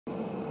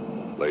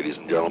Ladies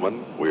and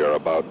gentlemen, we are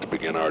about to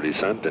begin our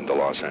descent into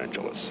Los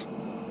Angeles.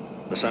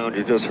 The sound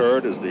you just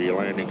heard is the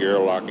landing gear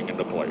locking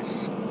into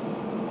place.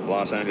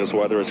 Los Angeles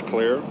weather is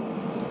clear,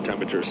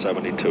 temperature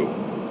 72.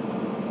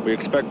 We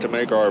expect to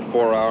make our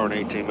 4-hour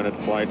and 18-minute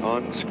flight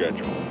on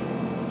schedule.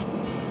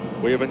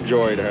 We have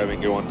enjoyed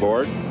having you on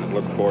board and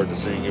look forward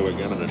to seeing you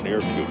again in the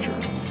near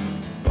future.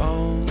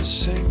 Bones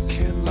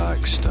sinking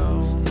like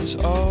stones,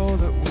 all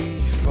that we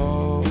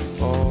fall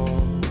for.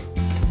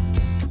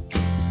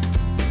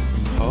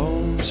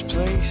 Homes,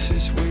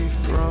 places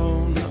we've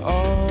grown,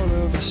 all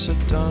of us are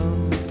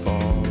done for.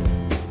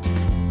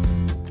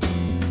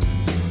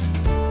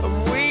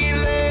 And we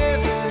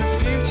live in a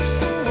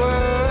beautiful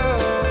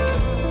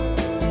world.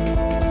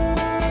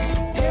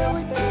 Yeah,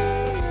 we do,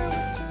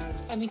 yeah,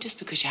 we do. I mean, just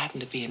because you happen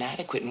to be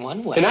inadequate in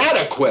one way.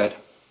 Inadequate?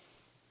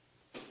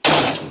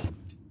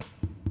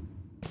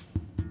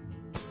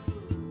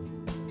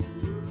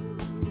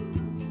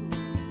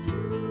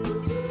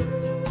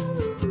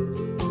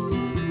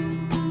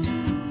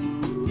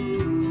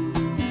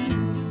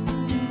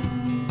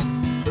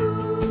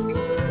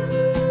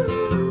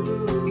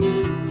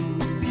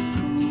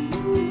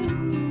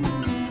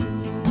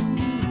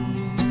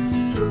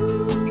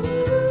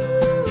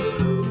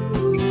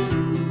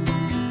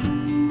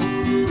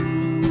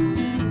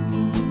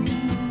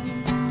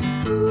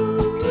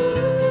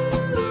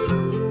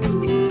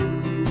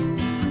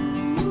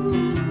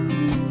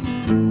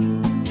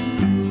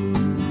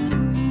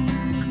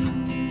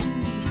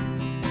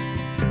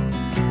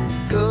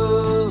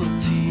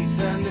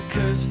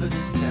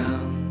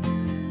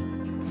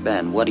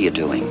 Ben, what are you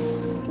doing?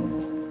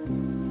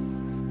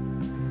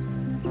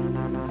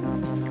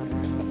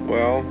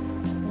 Well,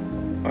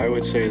 I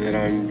would say that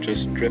I'm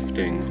just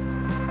drifting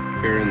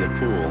here in the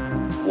pool.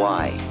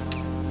 Why?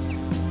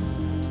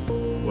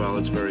 Well,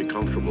 it's very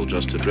comfortable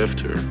just to drift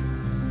here.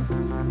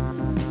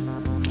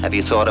 Have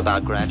you thought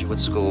about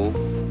graduate school?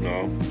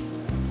 No.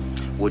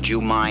 Would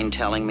you mind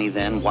telling me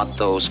then what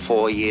those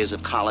 4 years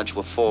of college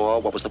were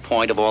for? What was the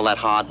point of all that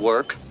hard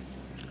work?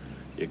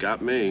 You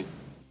got me.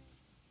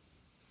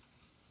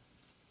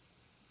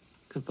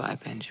 Goodbye,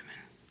 Benjamin.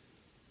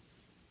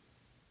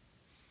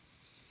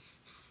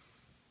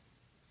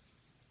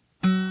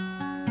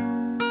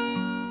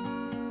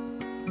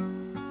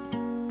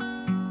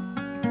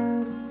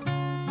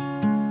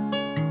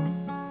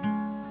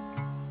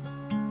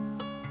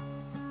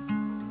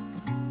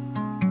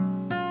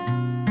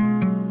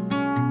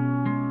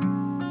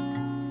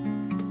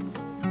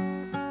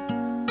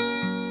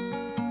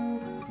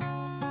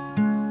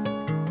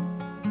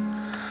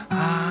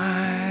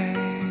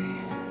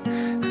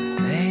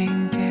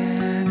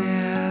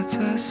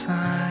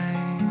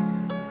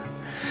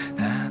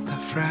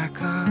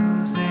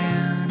 Freckles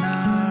in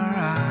our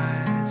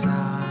eyes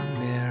are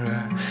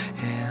mirror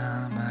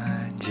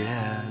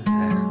images,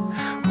 and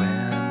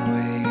when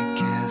we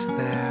kiss,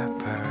 they're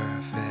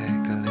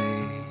perfectly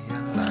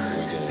aligned.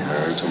 We're getting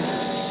married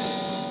tomorrow.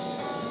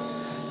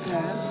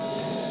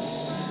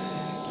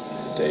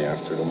 The day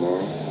after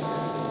tomorrow?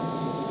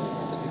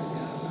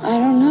 I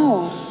don't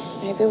know.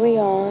 Maybe we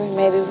are, and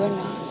maybe we're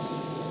not.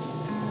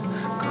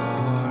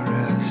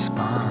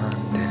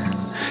 Corresponding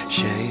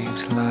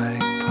shapes like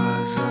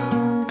puzzle.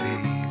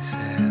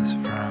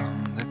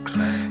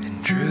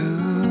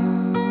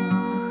 True,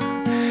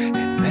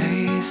 it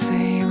may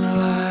seem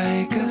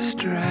like a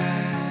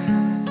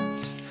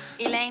stretch.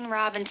 Elaine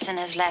Robinson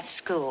has left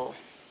school.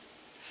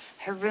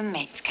 Her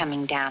roommate's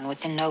coming down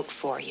with a note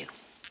for you.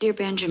 Dear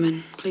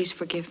Benjamin, please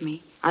forgive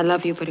me. I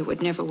love you, but it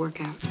would never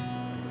work out.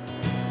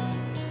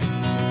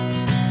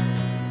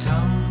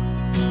 Don't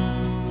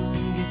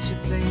get your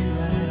plane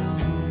right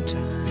on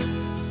time.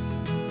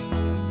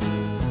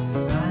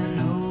 I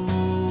know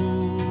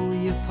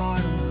you're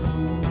part of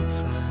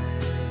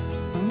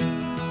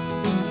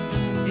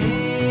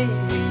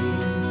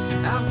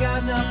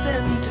got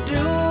nothing to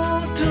do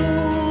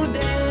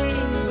today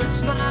but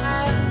smile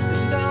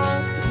and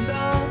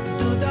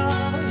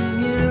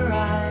and here I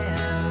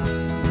am,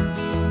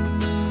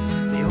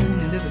 the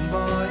only living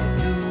boy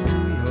in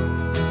New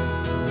York.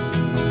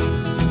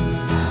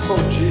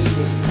 Oh, Jesus,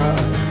 Mr.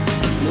 Crowder.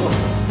 No.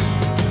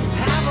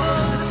 Half of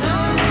the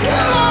time,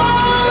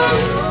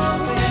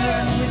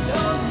 we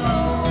don't know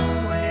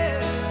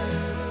where.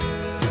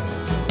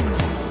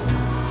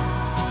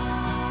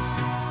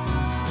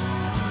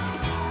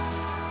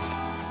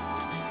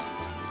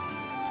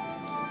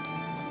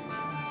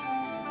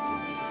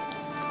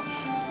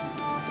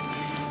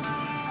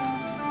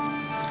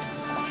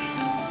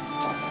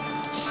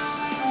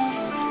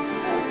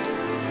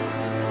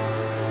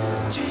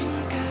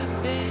 Drink up,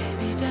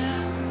 baby,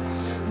 down.